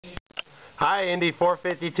Hi, Indy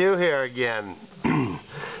 452 here again.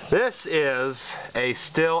 This is a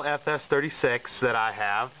Stihl FS36 that I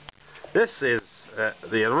have. This is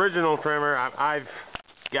the original trimmer.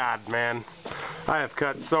 God, man, I have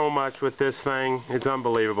cut so much with this thing. It's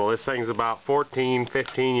unbelievable. This thing's about 14,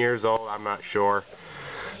 15 years old. I'm not sure.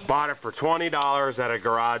 Bought it for $20 at a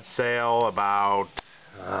garage sale about,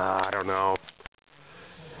 I don't know,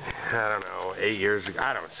 8 years ago.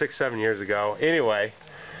 I don't know, 6, 7 years ago. Anyway,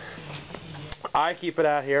 I keep it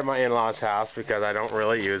out here at my in-laws' house because I don't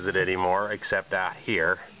really use it anymore except out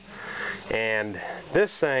here. And this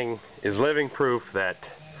thing is living proof that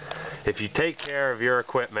if you take care of your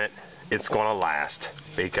equipment, it's going to last,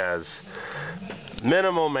 because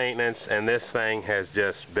minimal maintenance, and this thing has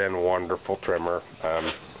just been a wonderful trimmer.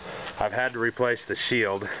 I've had to replace the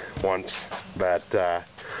shield once, but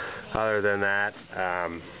other than that,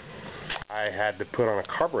 I had to put on a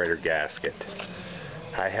carburetor gasket.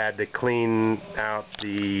 I had to clean out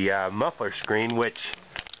the muffler screen, which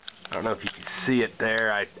I don't know if you can see it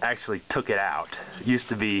there. I actually took it out. It used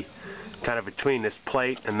to be kind of between this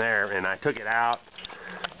plate and there, and I took it out,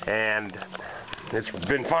 and it's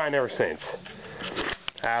been fine ever since.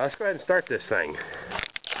 Let's go ahead and start this thing.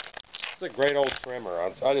 It's a great old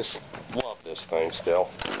trimmer. I just love this thing still.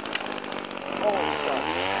 Holy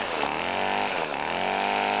stuff.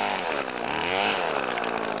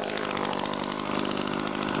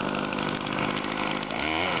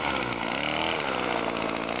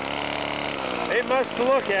 Ain't much to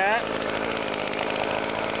look at.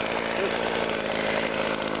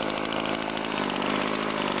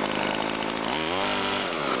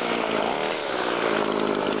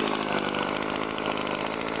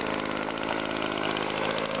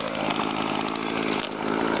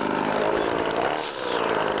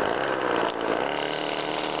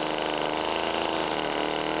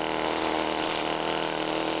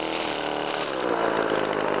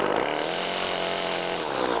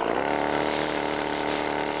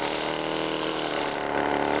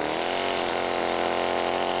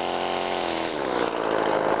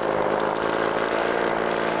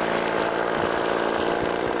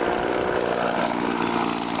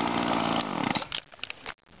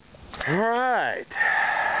 All right.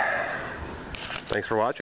 Thanks for watching.